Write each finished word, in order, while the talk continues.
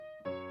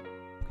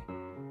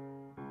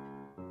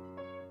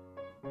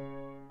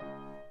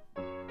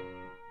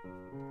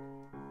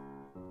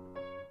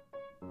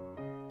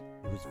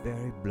was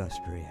very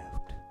blustery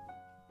out.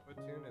 What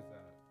tune is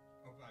that?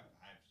 Oh,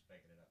 I'm just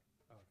making it up.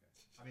 Oh,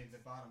 okay. I mean, the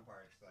bottom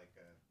part's like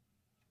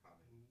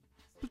probably.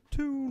 The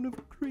tune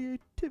of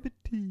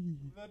creativity.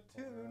 The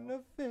tune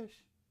of fish.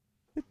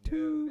 The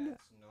tune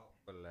That's not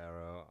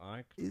Bolero.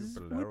 I is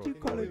Bolero. what do you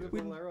call The it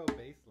when Bolero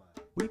bass line.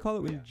 what do you call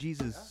it when Yeah.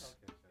 Jesus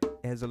Yeah,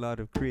 okay, has a lot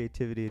of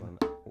creativity? One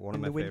In of the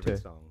my winter.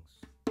 favorite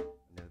songs. I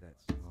know that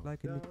song. It's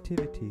like a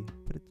nativity,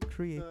 but it's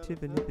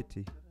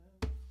creativity.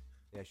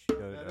 Yeah,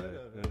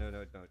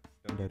 no,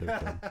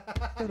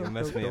 don't. You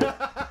messed me up.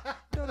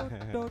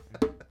 up.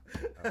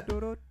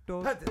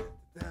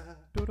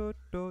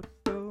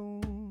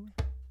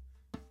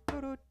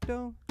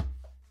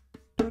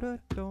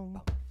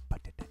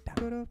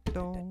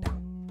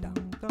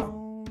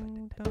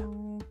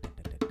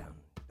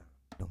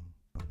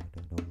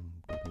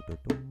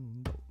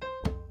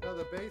 No,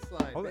 the bass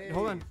line.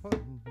 Hold on.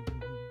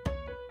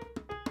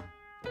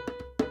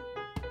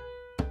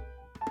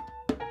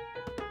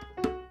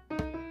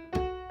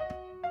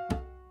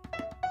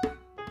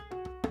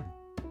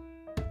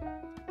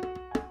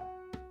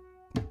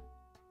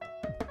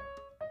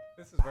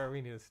 This is where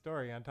we need a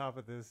story on top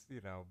of this,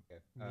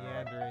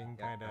 meandering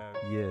kind of.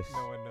 Yes.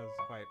 No one knows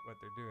quite what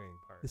they're doing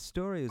part. The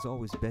story has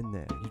always been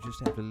there. You just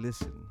have to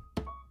listen.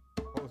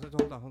 What was it?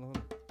 Hold on.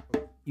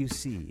 You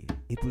see,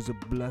 it was a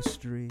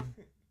blustery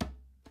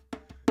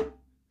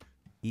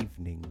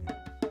evening,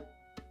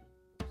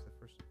 What's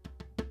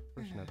the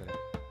first note that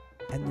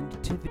I... and the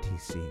nativity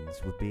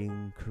scenes were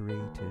being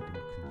created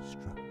and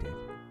constructed.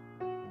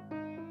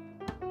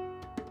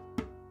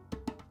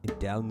 And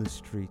down the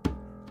street,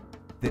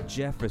 the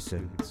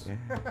Jeffersons,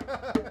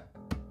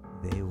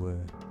 they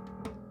were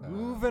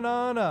Moving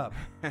on up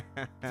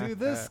to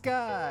the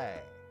sky,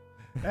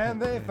 and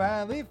they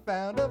finally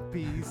found a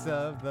piece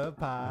of the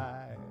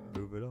pie.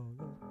 moving on.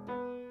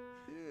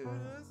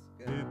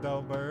 It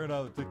don't burn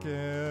up the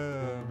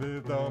camp,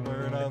 it don't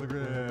burn on the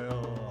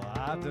grill.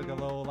 I took a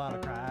whole lot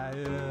of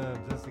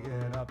crying just to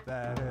get up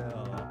that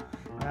hill.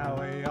 Now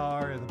we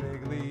are in the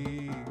big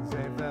leagues,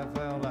 ain't that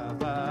fella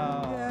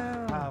foul?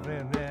 Yeah. I've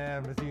been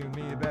there, it's you and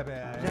me, baby.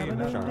 Ain't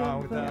nothing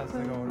wrong with us,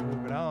 they're going to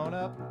move it on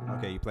up.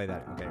 Okay, you play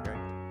that. Okay, great.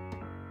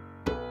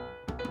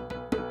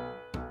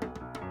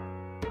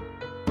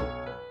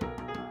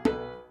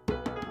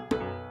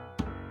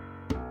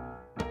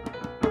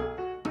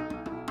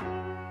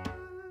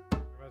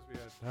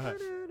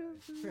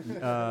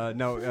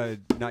 No,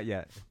 not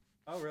yet.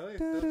 Oh, really?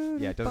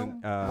 Yeah, it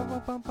doesn't.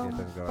 Yeah, it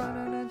doesn't go.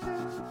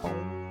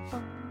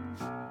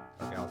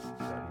 Okay, I'll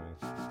start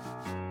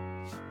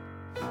moving.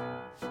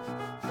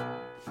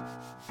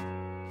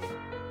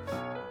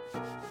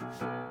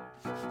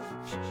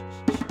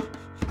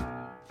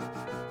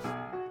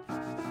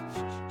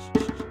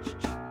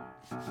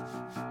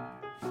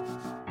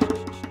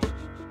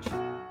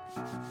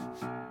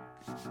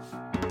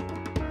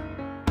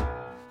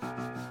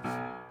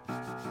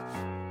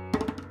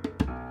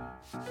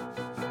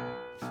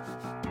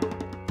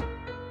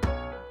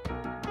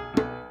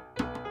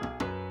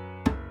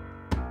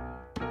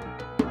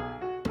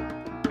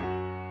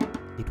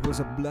 It was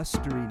a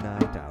blustery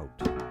night out.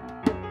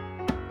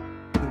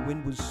 The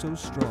wind was so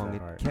strong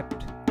it Hard.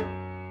 kept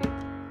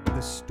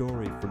the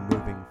story from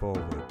moving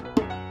forward.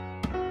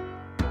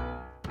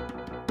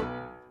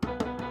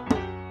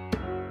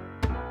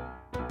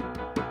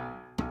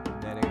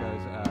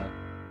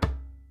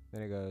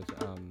 Then it goes,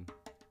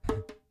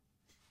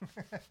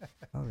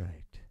 All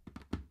right.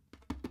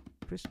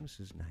 Christmas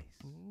is nice.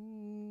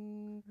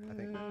 I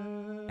think,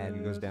 and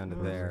it goes down to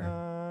there.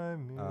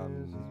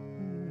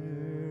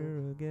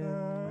 Here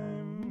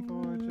again.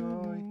 For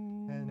joy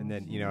And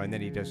then, and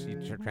then he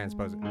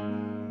transposes it.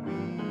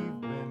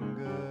 We've been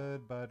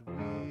good, but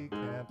we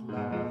can't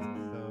last,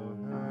 so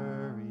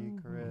hurry,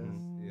 Chris.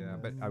 Yeah,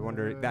 but I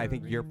wonder, I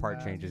think your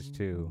part changes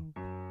too.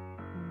 Yeah,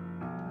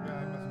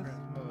 I must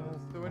transpose.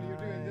 So when you're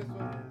doing this one,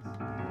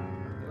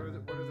 what are the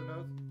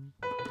notes?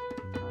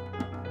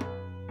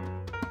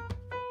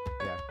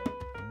 Yeah.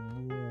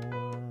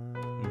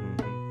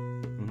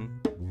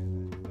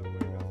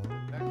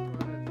 Next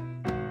one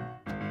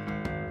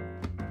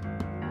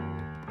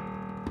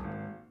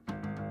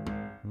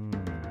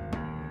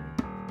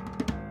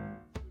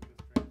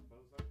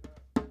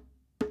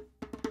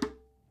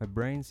My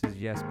brain says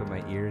yes, but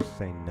my ears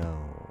say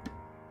no.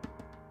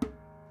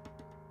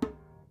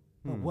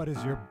 But what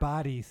does your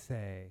body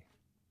say?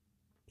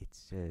 It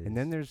says. And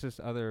then there's this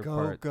other Go,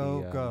 part.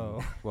 go, the,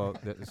 go. Well,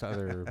 this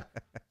other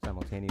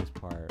simultaneous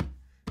part.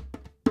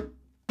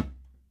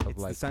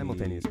 It's the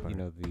simultaneous part.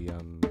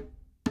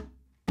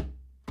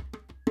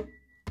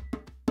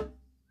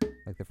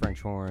 Like the French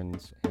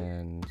horns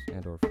and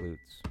or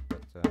flutes.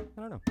 But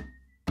I don't know.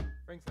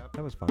 Brings up.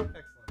 That was fun.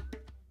 Excellent.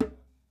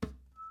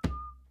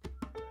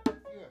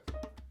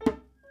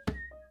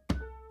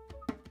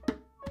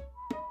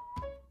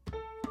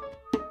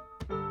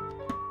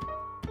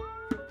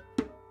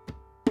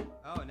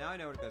 Oh, now I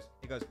know what it goes.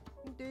 It goes.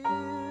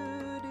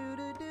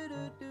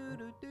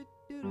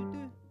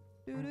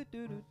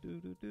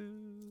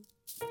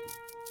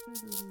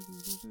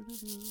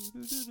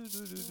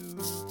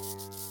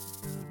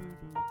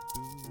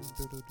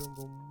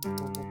 boom, boom, boom,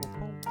 boom, boom,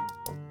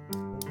 boom,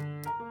 boom.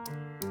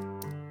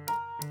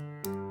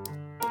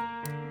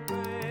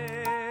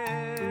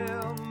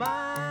 Well,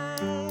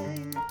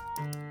 mine.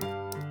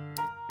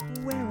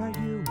 Where are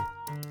you?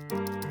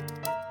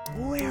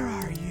 Where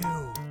are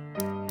you?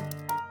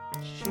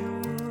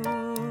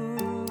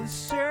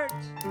 Shoes, shirt,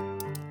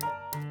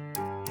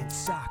 and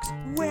socks.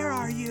 Where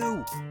are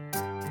you?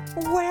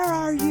 Where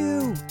are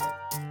you?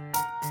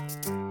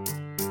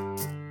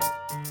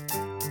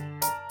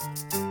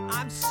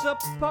 I'm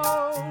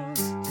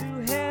supposed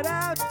to head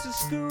out to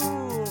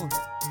school.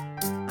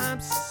 I'm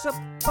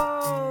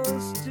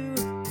supposed to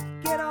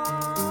get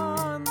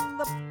on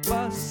the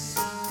bus.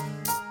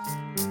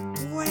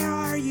 Where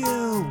are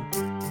you?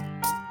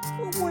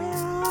 Where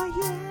are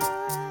you?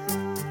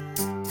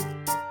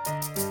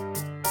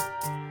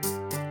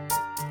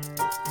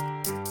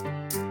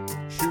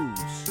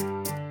 Shoes,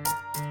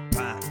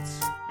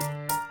 pants,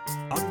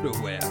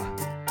 underwear,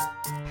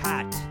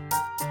 hat,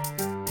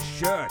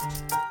 shirt,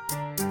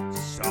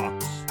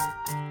 socks,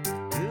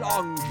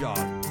 long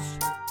johns,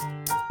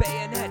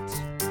 bayonet,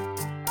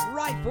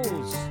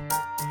 rifles,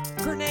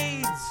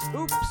 grenades.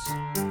 Oops.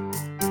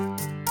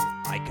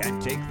 I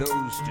can't take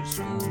those to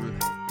school.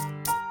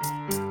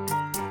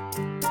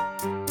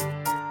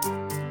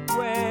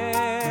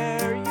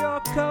 Wear your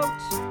coat.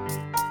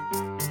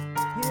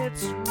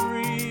 It's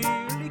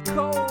really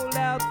cold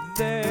out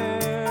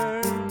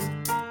there.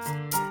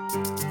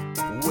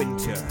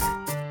 Winter,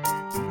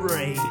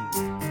 rain,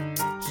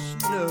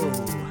 snow,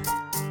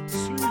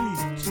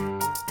 sleet,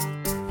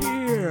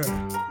 fear,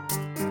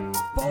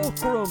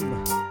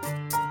 fulcrum,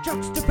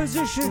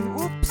 juxtaposition.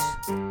 Oops.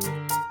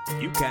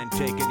 You can't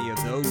take any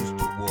of those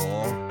to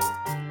war.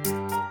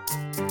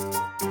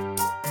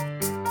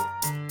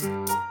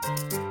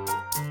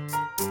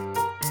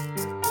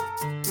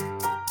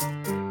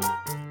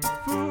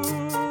 Food.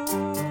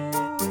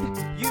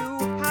 You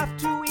have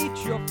to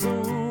eat your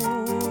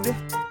food.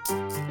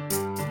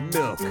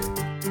 Milk.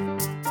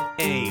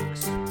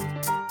 Eggs.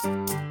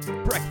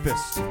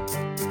 Breakfast.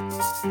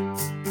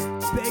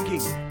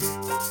 Begging.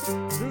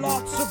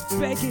 Lots of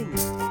begging.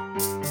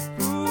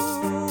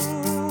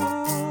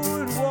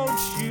 Food,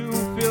 won't you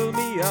fill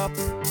me up?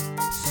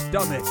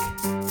 Stomach.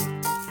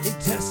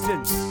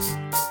 Intestines.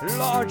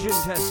 Large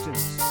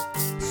intestines.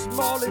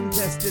 Small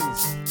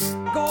intestines.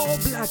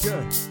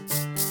 Gallbladder.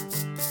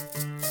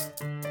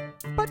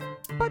 But.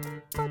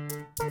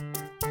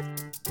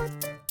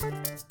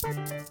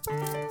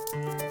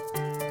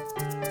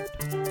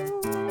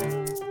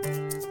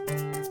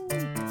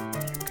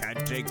 You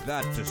can't take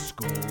that to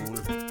school.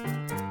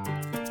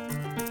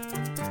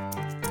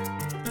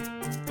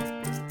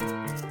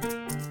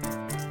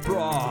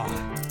 Bra,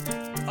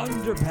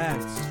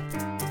 underpants,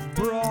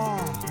 bra,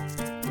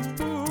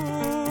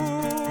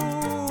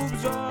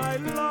 boobs. I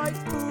like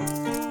boots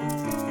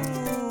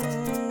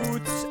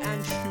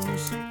and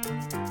shoes,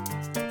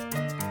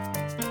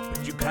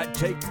 but you can't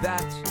take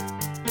that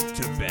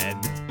to bed.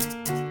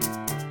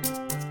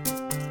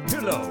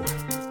 Pillow,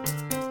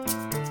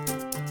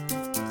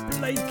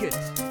 blanket,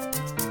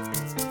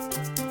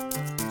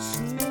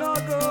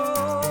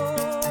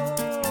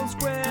 snuggles.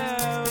 Where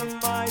are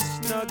my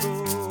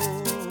snuggles?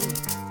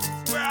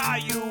 Where are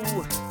you?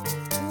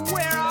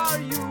 Where are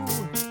you?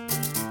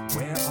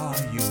 Where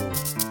are you?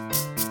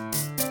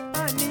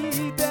 I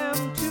need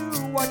them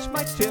to watch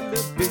my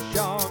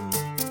television.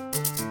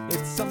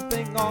 It's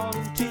something on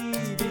TV.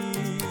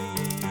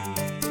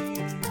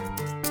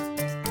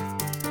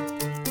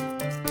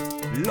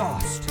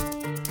 Lost.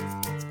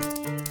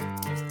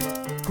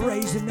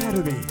 Grey's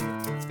Anatomy.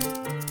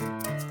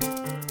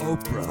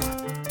 Oprah.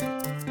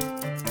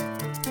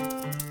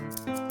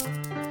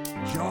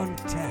 John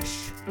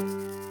Tesh.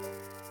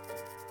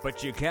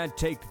 But you can't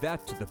take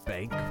that to the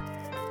bank.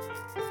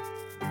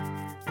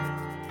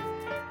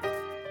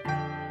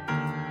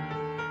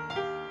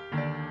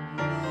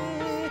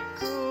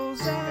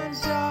 Nickels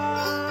and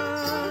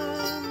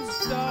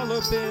dimes,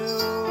 dollar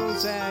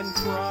bills and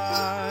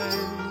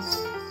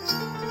crimes.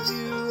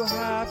 You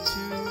have to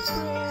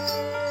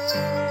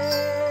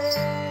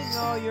bring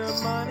all your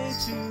money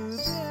to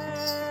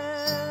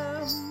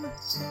them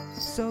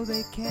so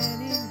they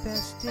can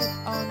invest it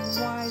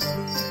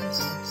unwisely.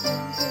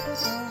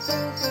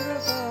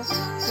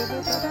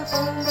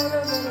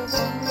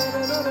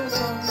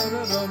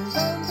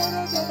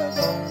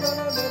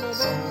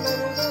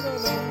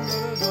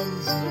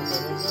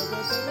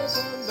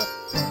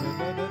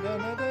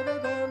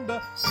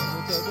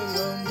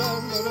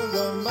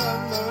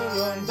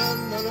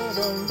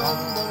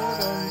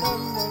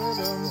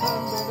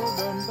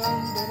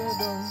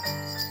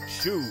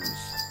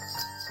 Shoes,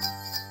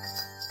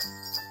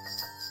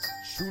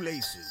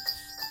 shoelaces,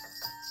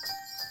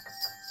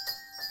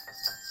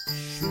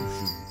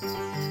 shoes.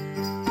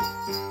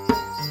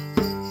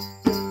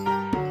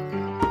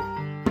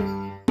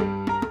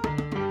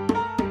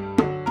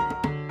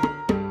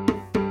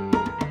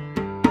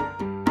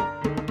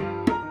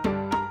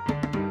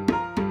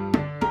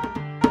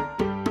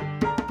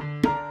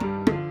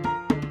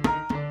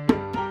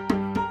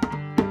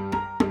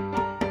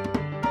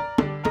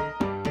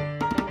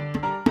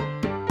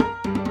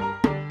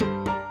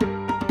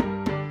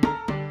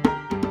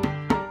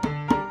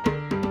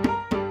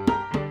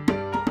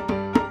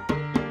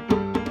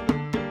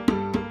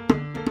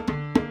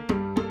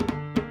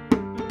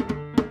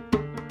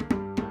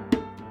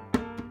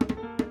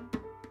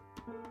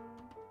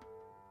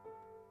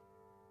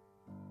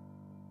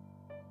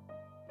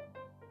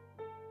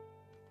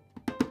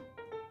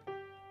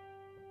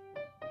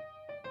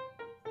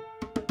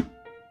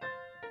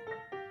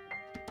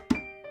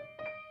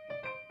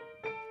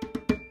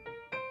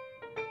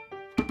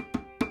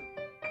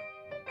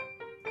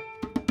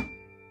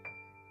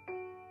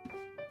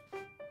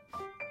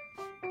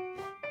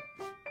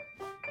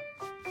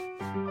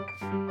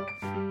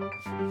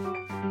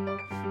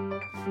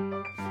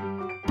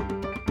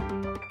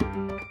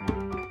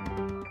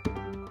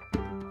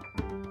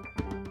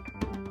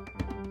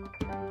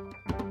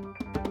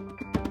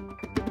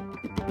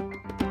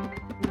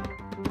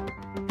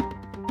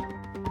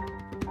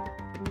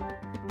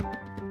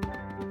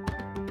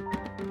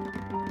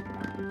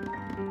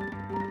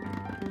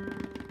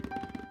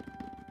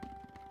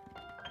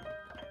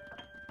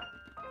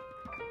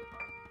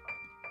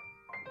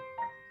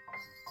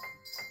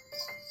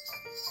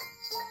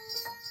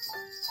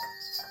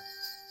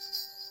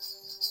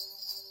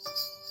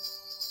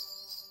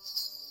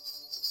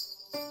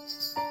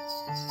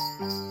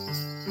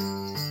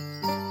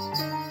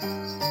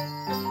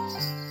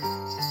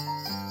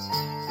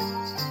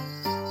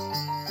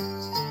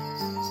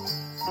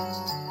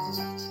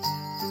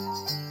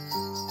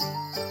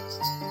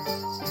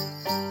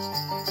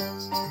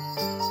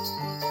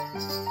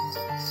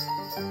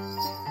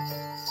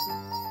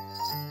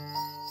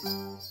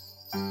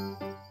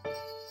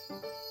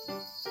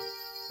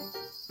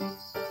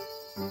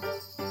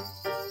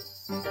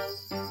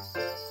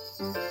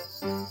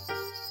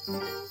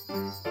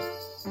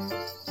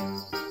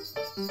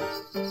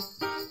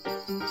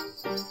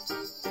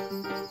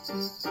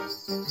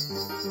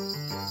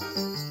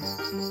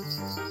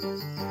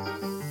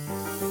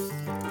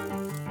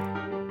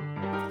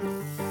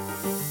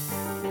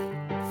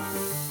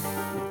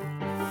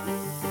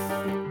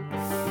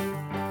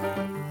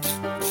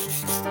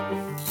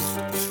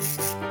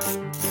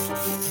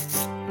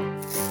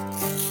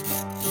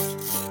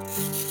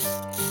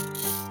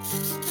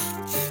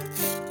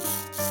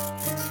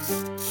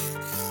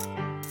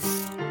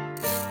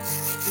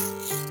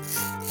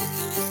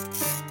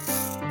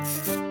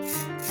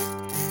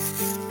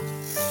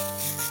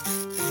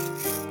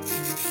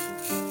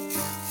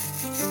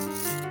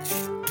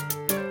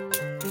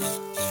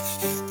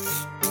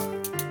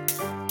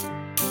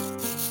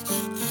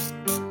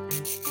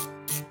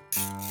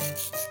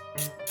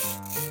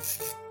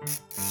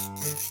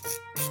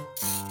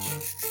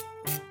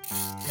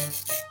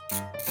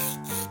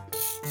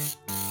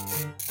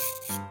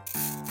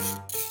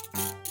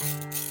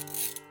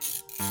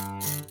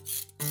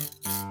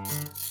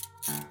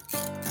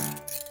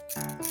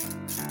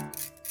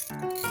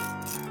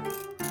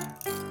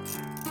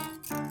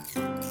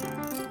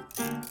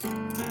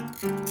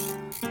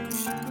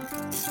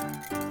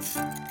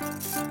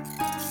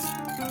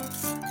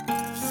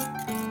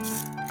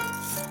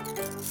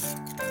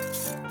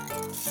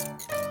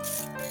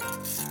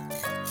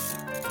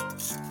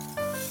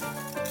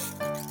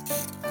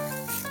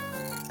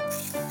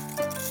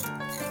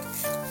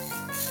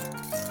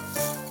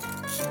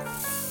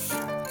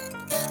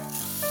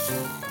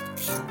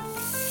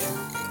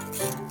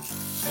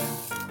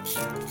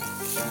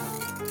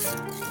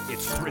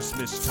 It's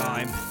Christmas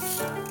time.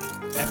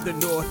 At the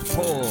North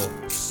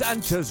Pole,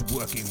 Santa's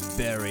working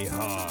very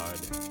hard.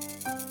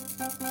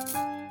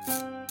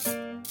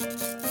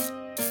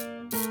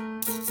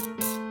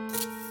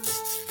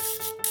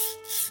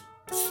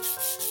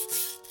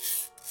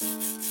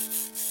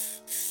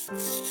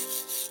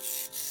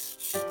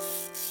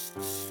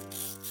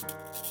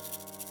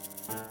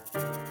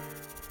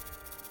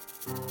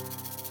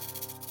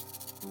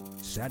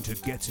 Santa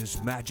gets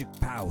his magic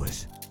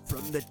powers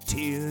from the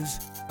tears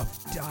of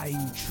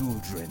dying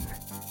children.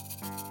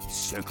 He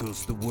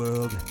circles the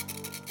world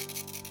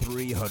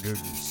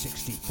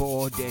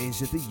 364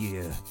 days of the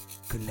year,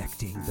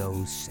 collecting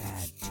those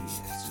sad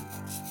tears.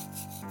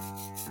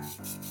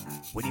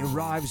 When he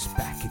arrives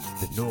back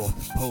at the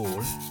North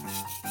Pole,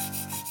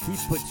 he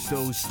puts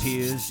those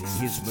tears in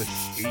his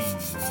machine.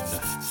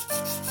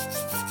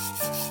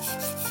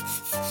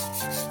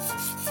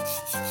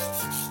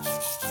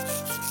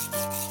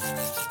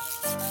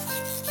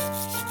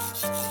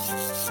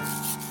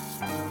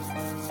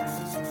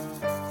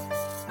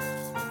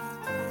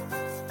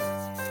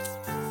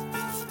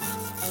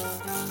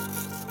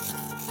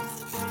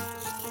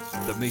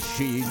 The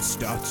machine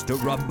starts to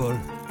rumble.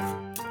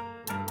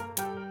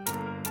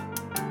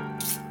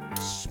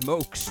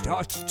 Smoke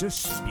starts to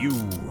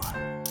spew.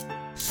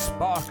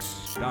 Sparks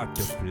start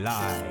to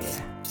fly.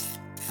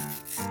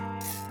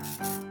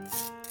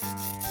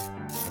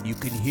 And you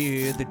can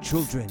hear the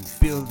children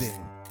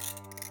building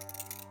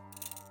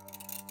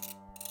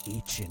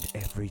each and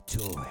every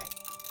toy.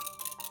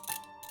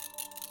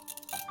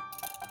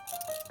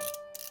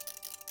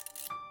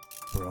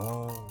 For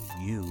all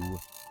you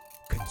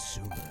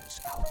consumers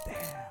out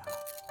there.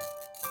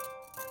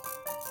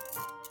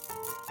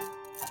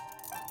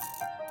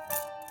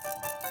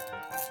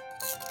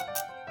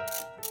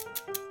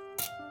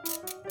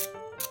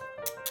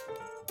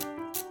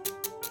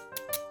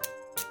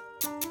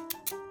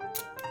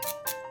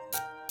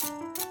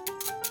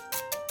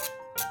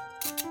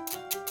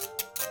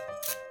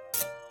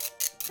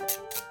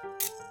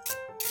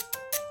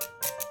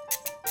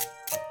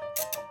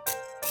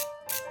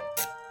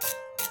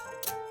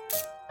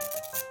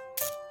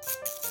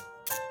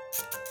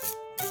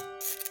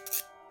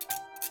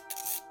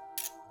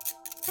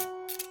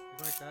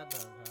 Like that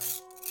note,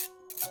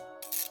 huh?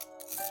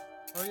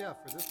 Oh yeah,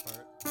 for this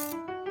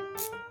part.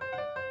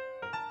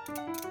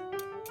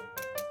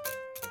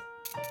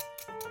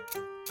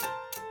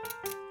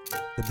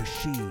 The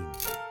machine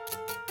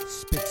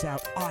spits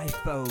out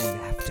iPhone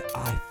after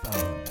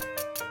iPhone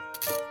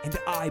and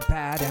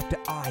iPad after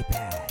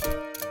iPad.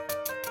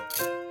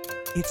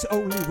 It's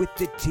only with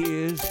the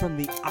tears from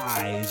the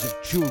eyes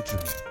of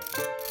children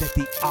that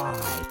the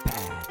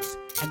iPads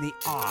and the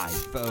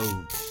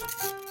iPhones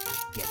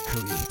get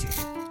created.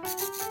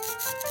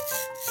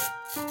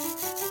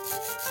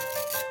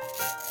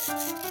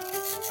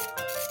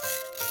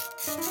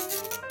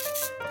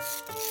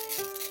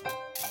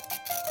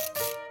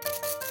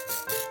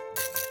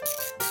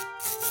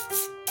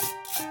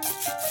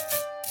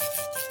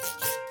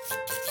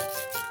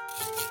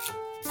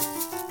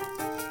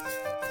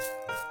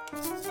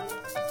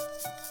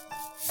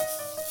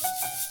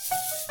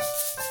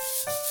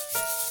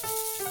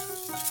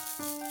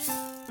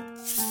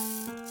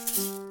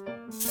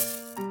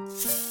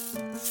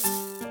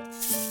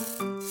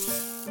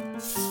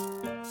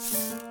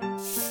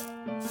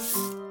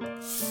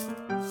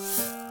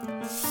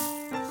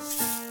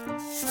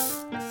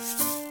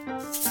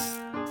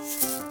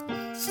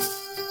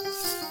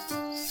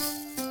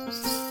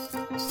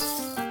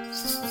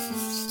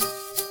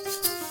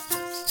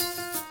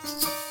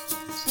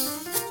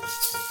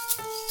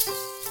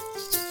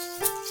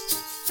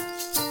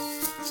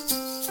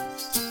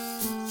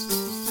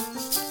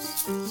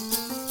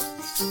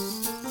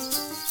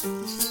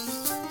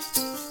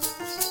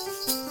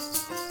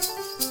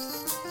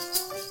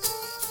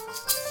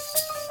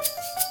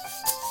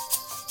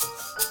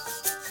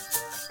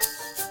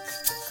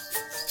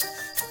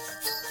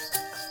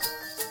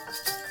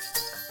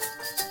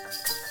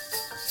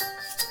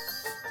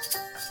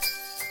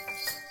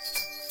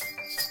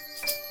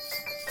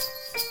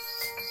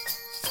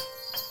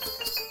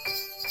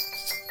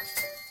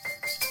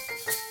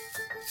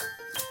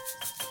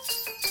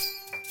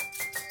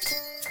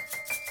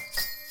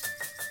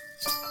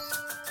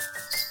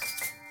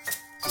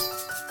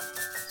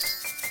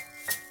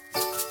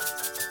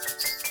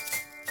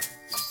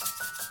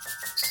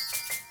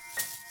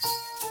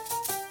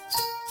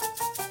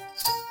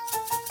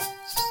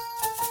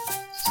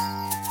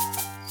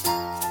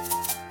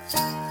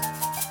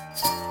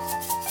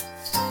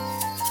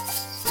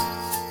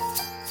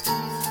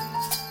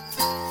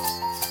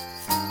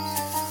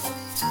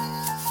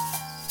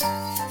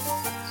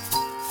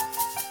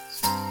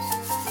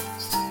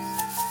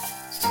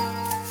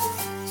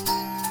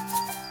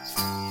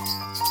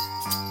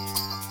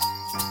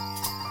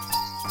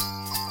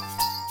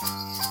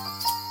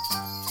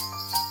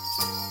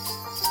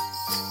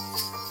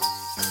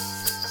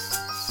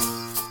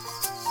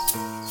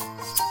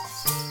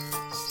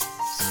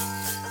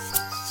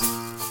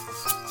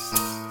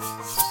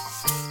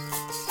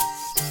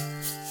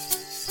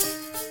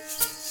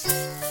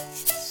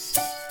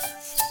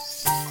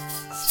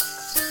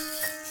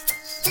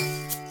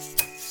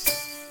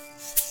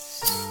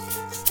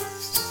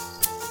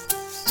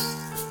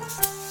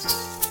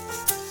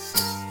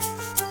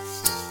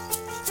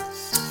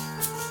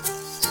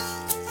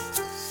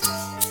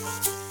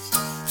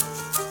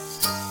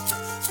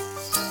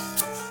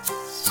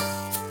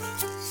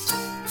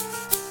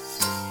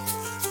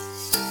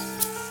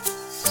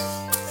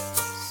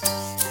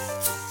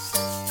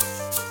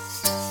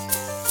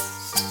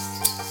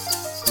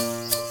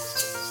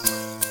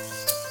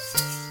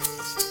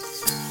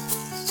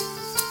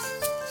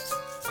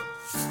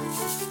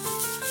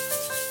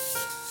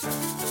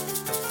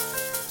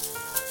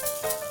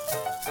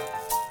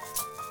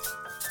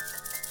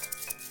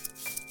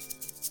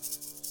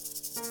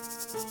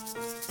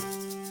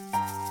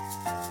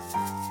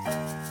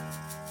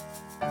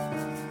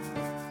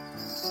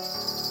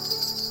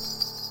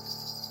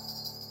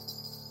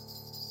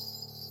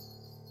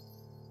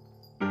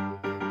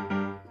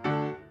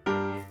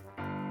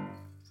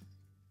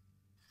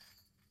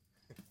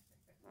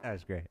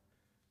 That's great.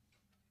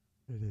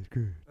 That is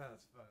great.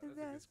 That's fun.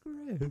 That's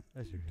great.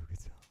 That's a real good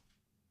song.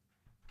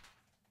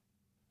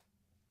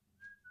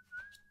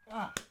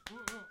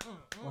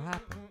 What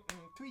happened?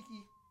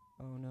 Tweaky.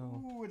 Oh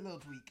no. Ooh, a little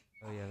tweak.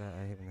 Oh yeah, that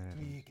I hate when that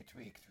happens.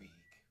 Tweak.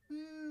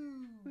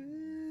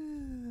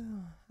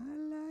 Ooh, I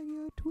like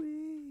your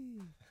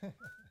tweet.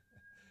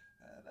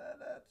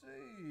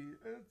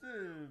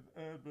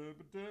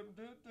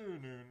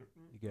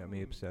 You got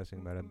me obsessing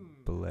about a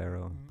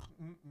Bolero.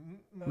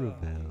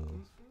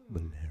 Ravel.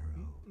 Bolero.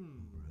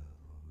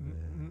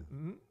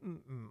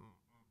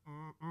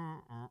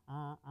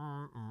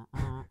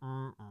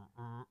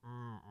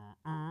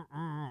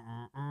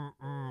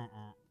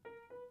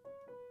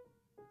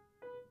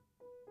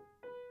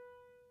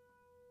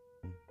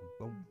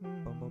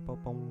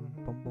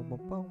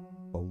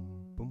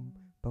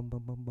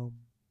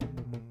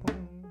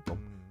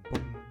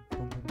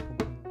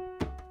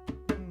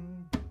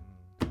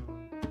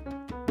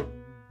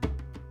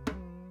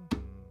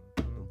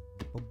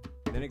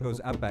 Then it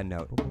goes up a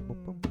note.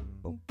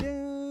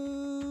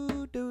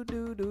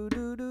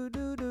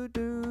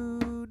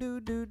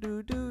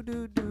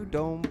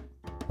 Dum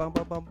bum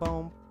bum bum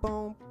bum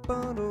bum bum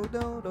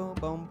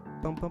bum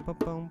bum bum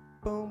bum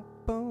bum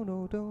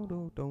Bono do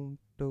do don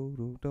do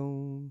do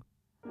don.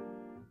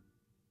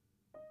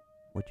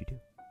 What'd you do?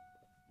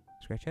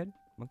 Scratch head?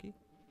 Monkey?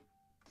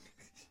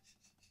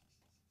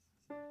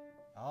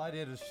 All I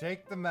did was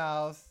shake the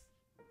mouse.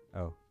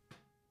 Oh.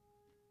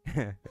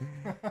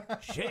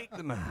 Shake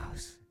the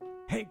mouse.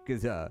 Hank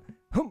is a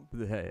hump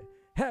the head.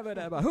 Habba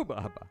dabba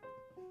hubba hubba.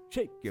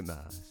 Shake your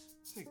mouse.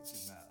 Shake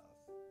your mouse.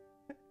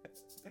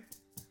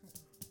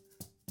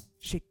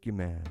 Shake your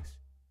mouse.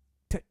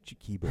 Touch your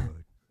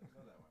keyboard. I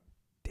know that one.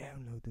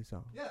 Download the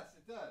song. Yes,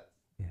 it does.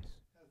 Yes.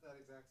 It has that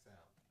exact sound.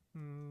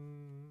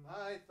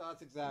 My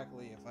thoughts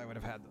exactly if I would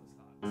have had those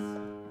thoughts.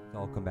 It's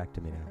all come back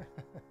to me now.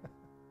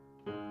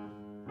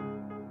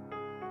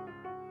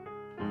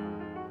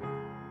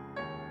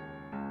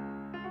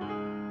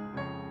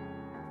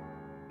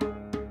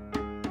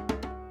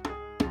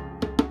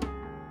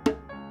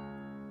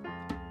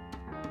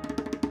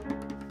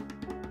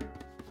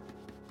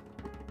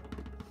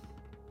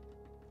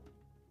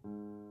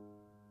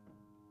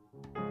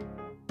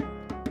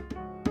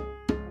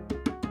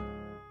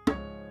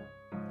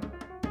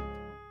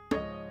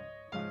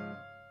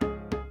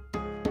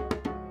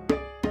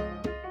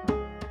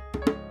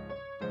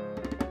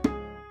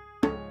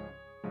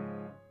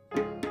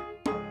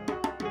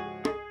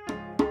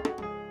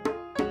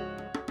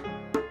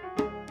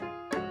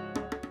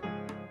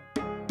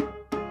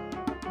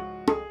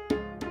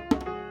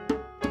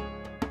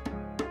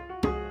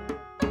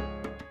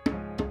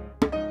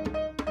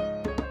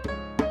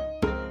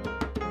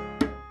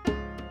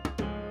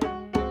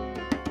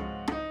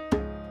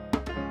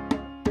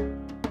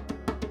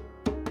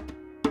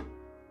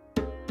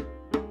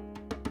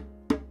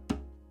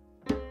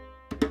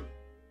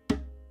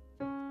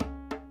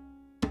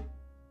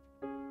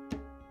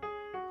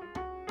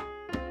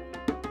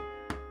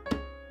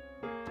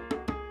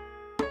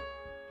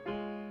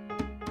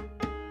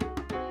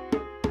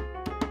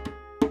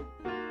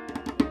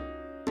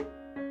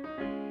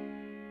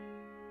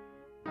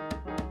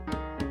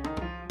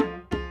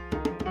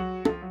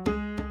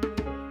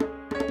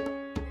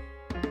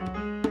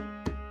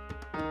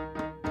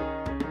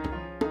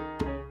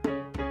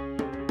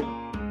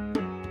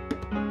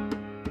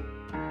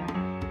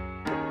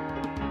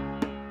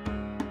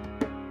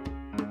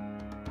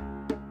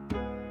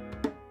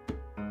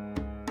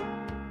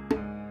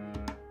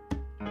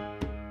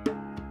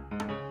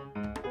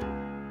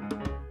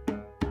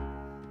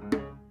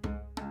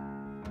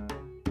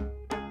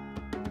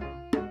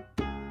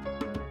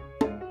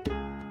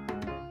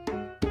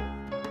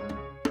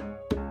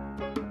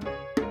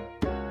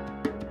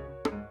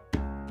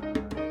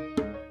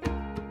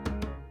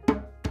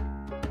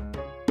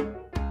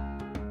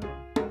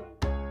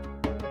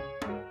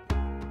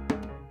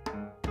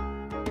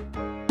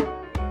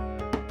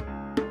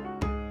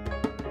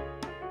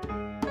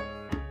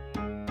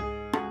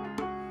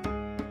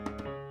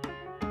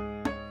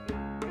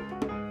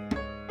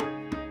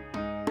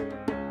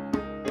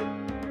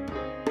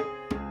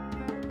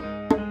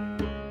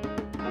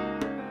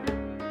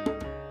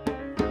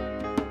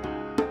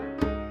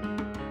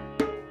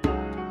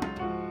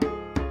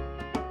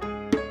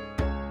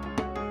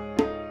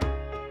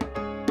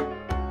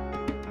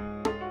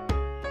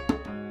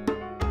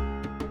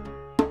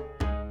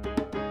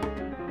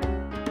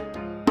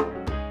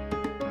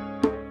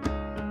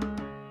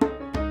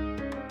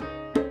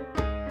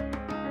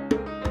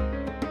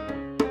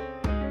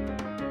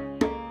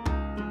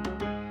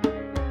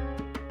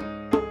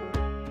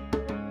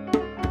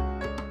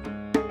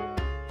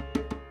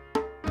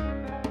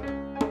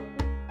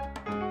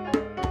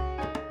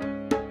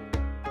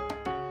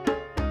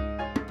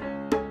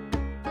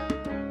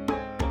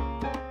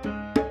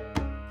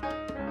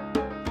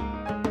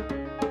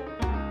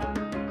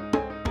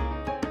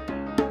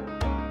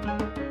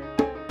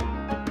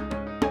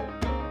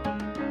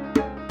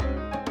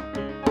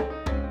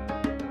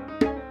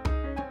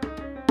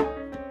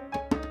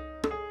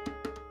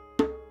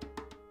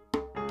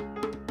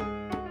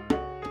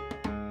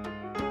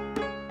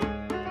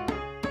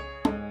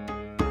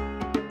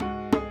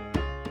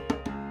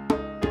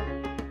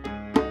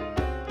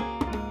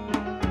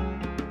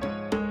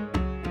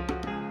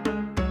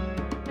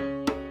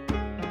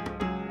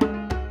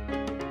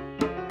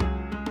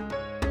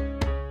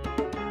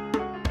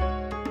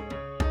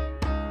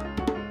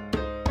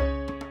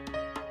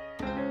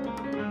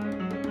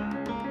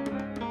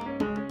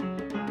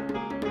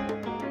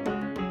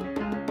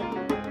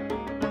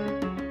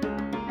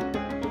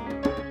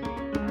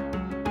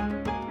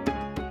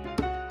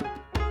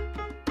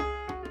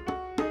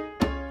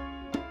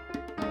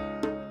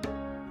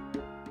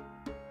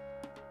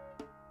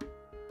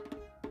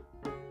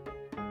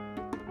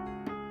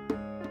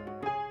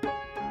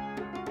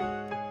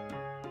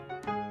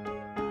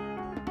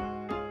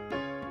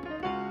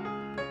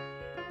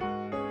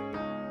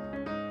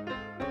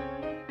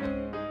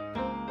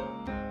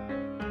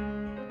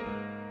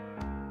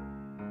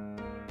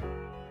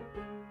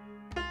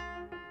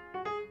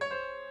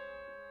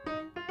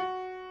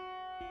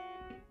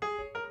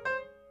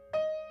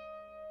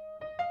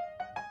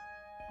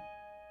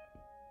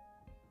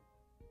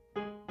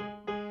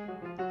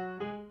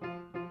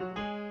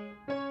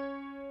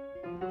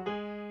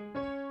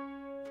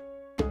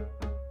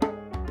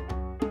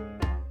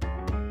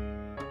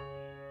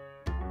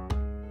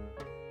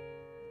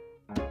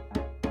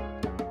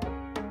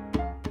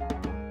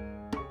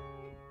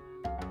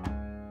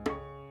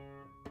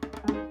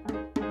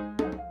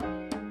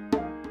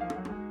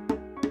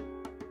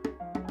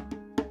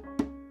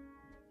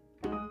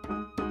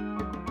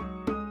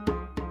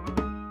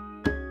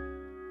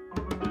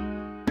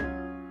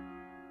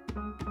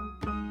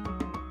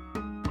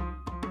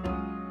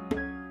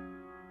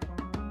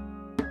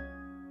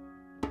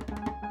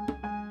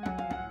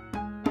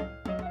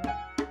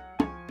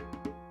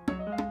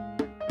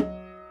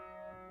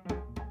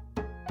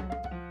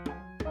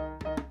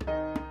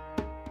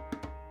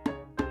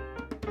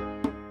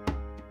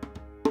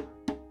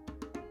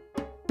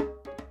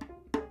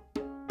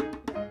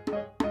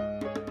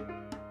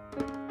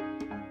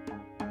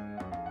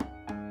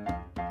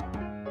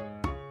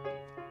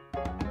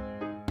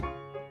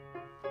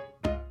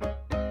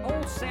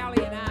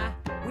 Sally and I,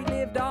 we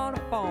lived on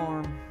a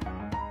farm.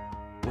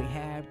 We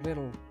had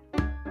little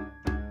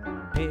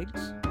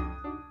pigs,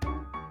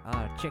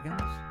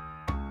 chickens.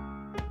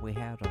 We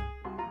had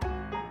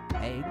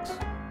eggs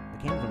that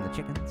came from the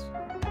chickens.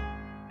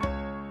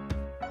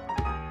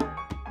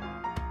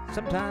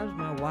 Sometimes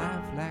my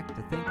wife liked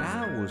to think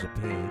I was a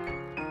pig,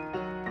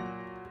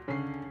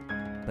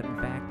 but in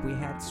fact we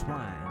had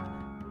swine.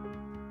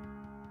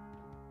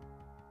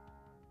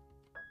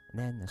 And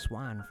then the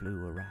swine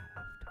flu arrived.